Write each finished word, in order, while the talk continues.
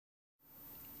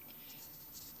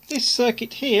This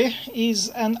circuit here is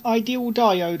an ideal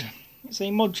diode. It's a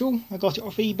module. I got it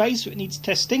off eBay, so it needs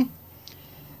testing.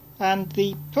 And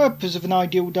the purpose of an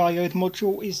ideal diode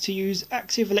module is to use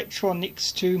active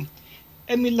electronics to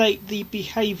emulate the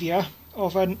behaviour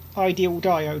of an ideal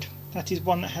diode. That is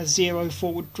one that has zero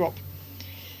forward drop.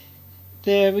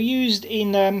 They're used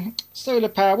in solar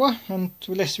power and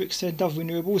to a lesser extent other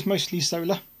renewables, mostly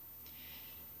solar.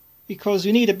 Because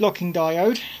we need a blocking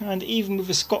diode, and even with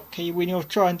a Schottky, when you're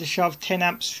trying to shove 10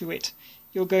 amps through it,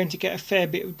 you're going to get a fair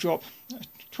bit of drop. A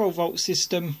 12 volt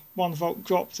system, 1 volt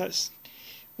drop, that's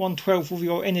 1/12 of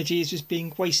your energy is just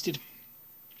being wasted.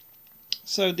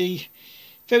 So the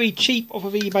very cheap off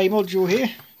of eBay module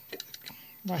here,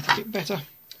 light a bit better,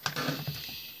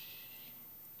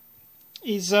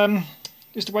 is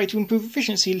just a way to improve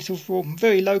efficiency a little for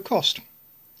very low cost.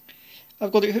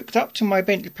 I've got it hooked up to my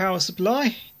Bentley power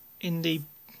supply in the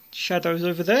shadows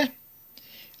over there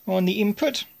on the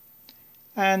input,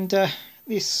 and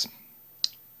this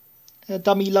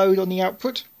dummy load on the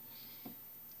output,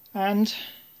 and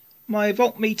my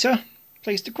voltmeter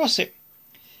placed across it.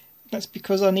 That's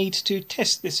because I need to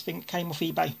test this thing that came off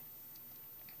eBay.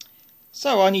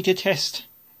 So I need to test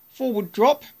forward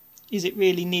drop, is it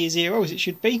really near zero as it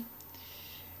should be?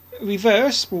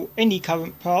 Reverse, well, any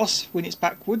current pass when it's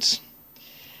backwards,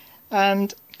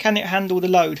 and can it handle the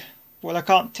load? Well, I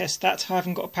can't test that. I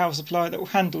haven't got a power supply that will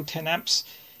handle 10 amps,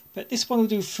 but this one will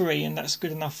do 3, and that's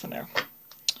good enough for now.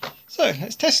 So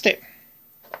let's test it.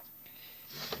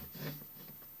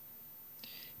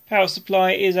 Power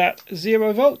supply is at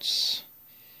 0 volts.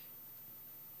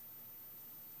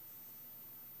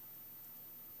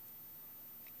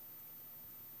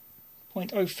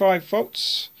 .05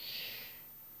 volts.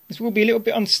 This will be a little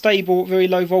bit unstable at very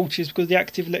low voltages because the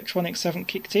active electronics haven't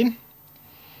kicked in.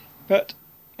 But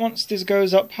once this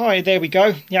goes up high, there we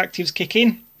go, the actives kick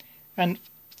in. And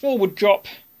forward drop,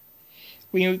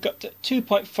 we've got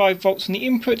 2.5 volts on the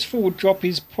inputs, forward drop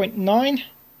is 0.9.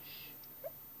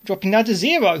 Dropping now to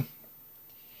 0.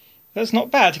 That's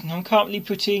not bad. I'm currently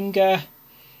putting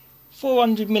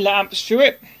 400 milliamps through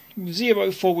it,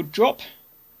 0 forward drop.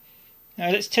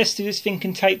 Now let's test if this thing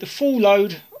can take the full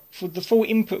load for the full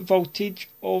input voltage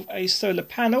of a solar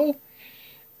panel,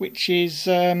 which is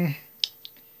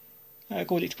I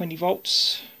call it 20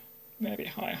 volts, maybe a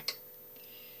bit higher.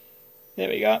 There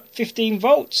we go, 15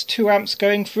 volts, 2 amps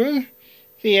going through.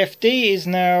 VFD is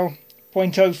now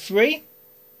 0.03.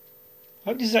 I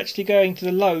hope this is actually going to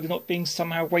the load, not being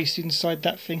somehow wasted inside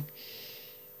that thing.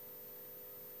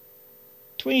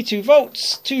 22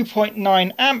 volts,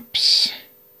 2.9 amps.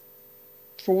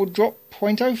 Forward drop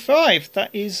 0.05.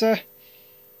 That is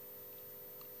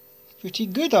pretty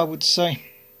good, I would say.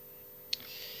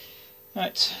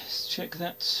 Right, let's check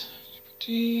that.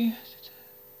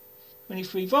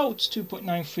 23 volts,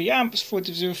 2.93 amps,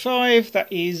 4005.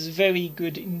 That is very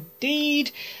good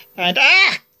indeed. And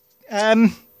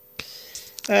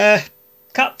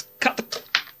cut.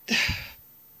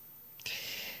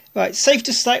 Right, safe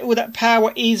to say all that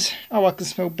power is, oh, I can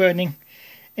smell burning,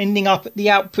 ending up at the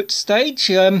output stage.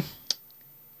 Okay,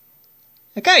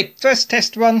 first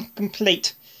test run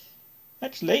complete.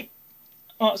 Actually,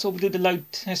 so we'll do the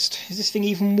load test. Is this thing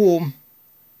even warm?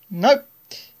 Nope,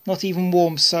 not even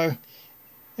warm. So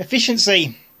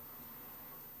efficiency,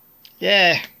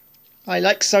 yeah, I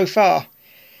like so far.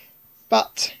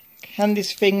 But can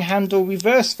this thing handle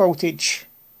reverse voltage?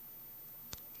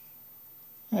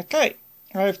 Okay,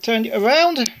 I've turned it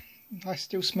around. I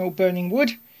still smell burning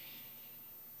wood.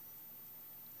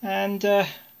 And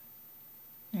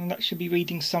that should be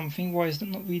reading something. Why is that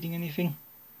not reading anything?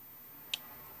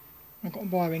 I've got a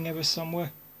wiring error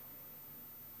somewhere.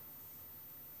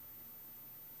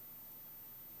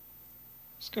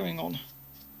 What's going on?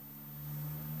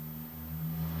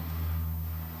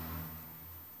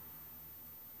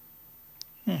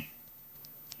 There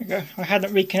we go. I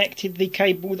hadn't reconnected the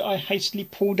cable that I hastily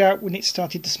pulled out when it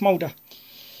started to smoulder.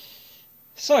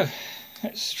 So,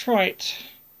 let's try it.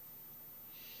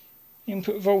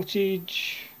 Input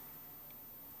voltage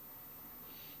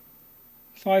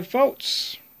 5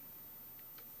 volts,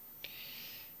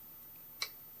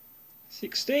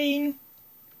 16,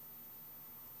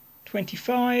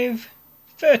 25,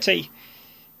 30,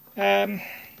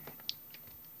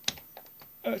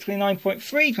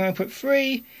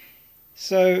 29.3.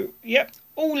 So, yep,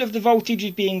 all of the voltage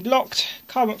is being blocked.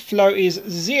 Current flow is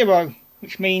 0,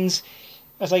 which means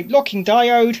as a blocking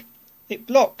diode, it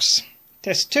blocks.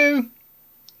 Test 2,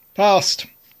 passed.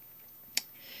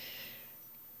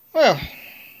 Well,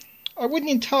 I wouldn't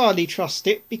entirely trust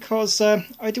it because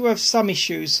I do have some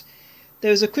issues.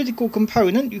 There's a critical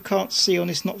component you can't see on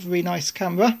this not very nice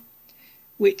camera,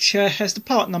 which has the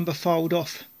part number filed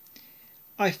off.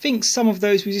 I think some of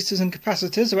those resistors and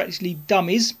capacitors are actually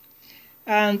dummies,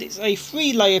 and it's a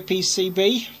 3-layer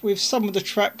PCB with some of the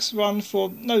tracks run for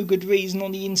no good reason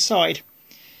on the inside.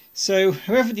 So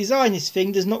whoever designed this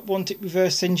thing does not want it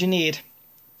reverse engineered.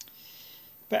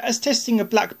 But as testing a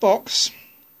black box,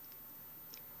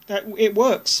 it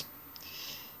works.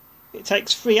 It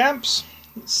takes 3 amps.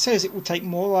 It says it will take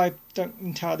more. I don't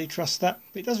entirely trust that.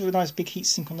 But it does have a nice big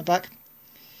heatsink on the back.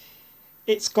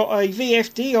 It's got a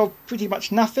VFD of pretty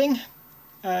much nothing.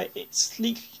 Its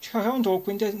leakage current or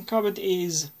quiescent current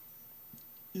is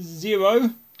 0.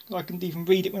 I couldn't even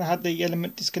read it when I had the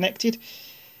element disconnected.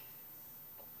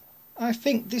 I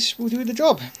think this will do the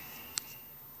job.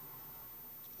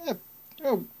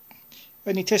 Well,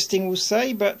 only testing will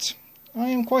say, but I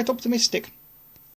am quite optimistic.